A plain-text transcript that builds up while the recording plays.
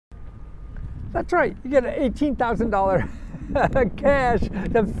That's right. You get an $18,000 cash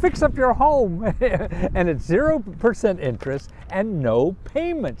to fix up your home. And it's 0% interest and no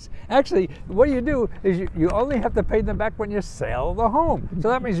payments. Actually, what you do is you only have to pay them back when you sell the home. So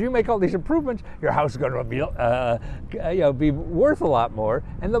that means you make all these improvements, your house is going to be worth a lot more,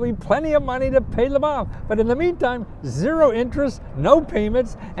 and there'll be plenty of money to pay them off. But in the meantime, 0 interest, no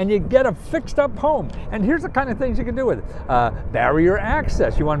payments, and you get a fixed up home. And here's the kind of things you can do with it. Barrier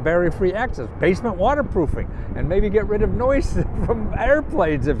access. You want barrier-free access. Basement waterproofing, and maybe get rid of noise from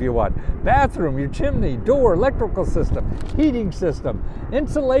airplanes if you want. Bathroom, your chimney, door, electrical system, heating system,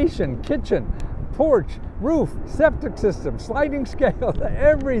 insulation, kitchen, porch, roof, septic system, sliding scale,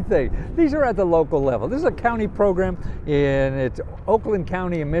 everything. These are at the local level. This is a county program it's Oakland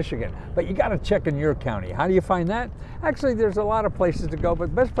County in Michigan, but you got to check in your county. How do you find that? Actually, there's a lot of places to go, but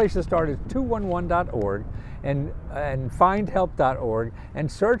the best place to start is 211.org and findhelp.org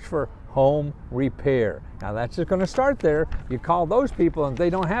and search for home repair. Now that's just going to start there. You call those people, and if they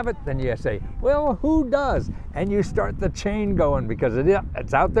don't have it, then you say, well, who does? And you start the chain going, because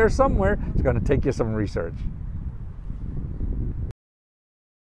it's out there somewhere. It's going to take you some research.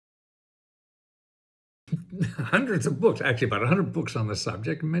 Hundreds of books, actually about 100 books on the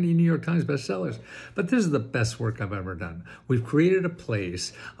subject, many New York Times bestsellers. But this is the best work I've ever done. We've created a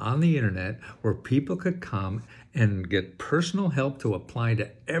place on the internet where people could come and get personal help to apply to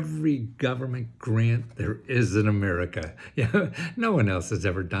every government grant there is in America. No one else has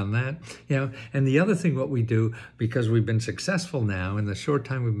ever done that. And the other thing, what we do, because we've been successful now in the short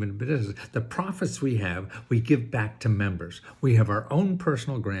time we've been in business, the profits we have, we give back to members. We have our own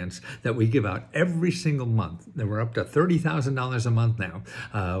personal grants that we give out every single month. And we're up to $30,000 a month now,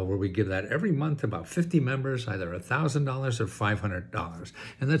 where we give that every month to about 50 members, either $1,000 or $500.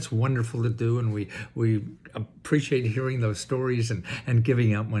 And that's wonderful to do, and we appreciate hearing those stories and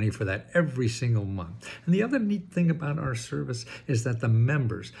giving out money for that every single month. And the other neat thing about our service is that the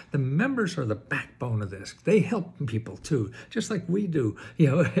members are the backbone of this. They help people too, just like we do,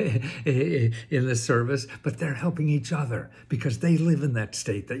 in the service, but they're helping each other because they live in that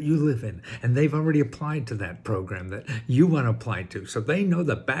state that you live in, and they've already applied to that program that you want to apply to. So they know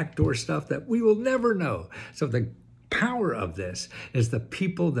the backdoor stuff that we will never know. So the power of this is the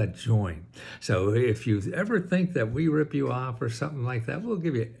people that join. So if you ever think that we rip you off or something like that, we'll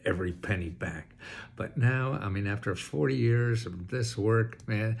give you every penny back. But now, after 40 years of this work,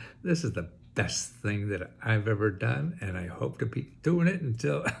 man, this is the best thing that I've ever done, and I hope to be doing it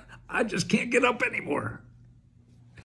until I just can't get up anymore.